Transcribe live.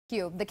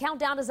The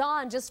countdown is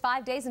on, just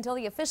 5 days until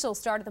the official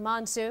start of the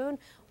monsoon.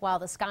 While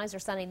the skies are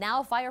sunny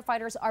now,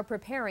 firefighters are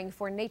preparing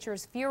for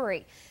nature's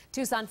fury.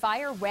 Tucson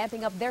Fire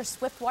ramping up their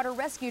swiftwater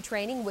rescue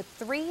training with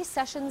 3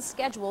 sessions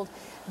scheduled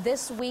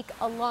this week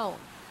alone.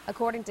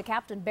 According to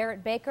Captain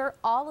Barrett Baker,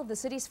 all of the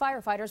city's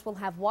firefighters will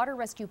have water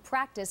rescue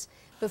practice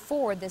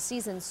before the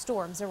season's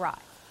storms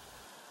arrive.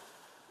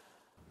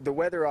 The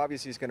weather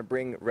obviously is going to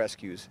bring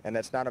rescues, and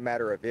that's not a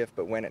matter of if,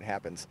 but when it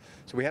happens.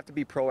 So we have to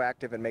be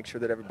proactive and make sure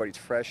that everybody's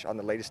fresh on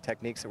the latest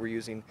techniques that we're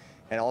using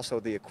and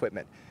also the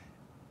equipment.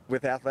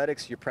 With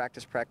athletics, you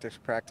practice, practice,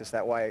 practice.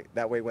 That way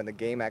when the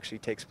game actually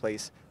takes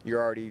place,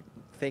 you're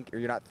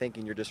not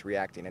thinking, you're just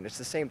reacting. And it's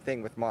the same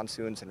thing with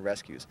monsoons and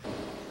rescues.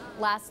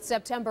 Last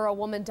September, a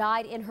woman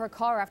died in her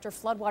car after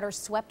floodwaters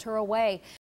swept her away.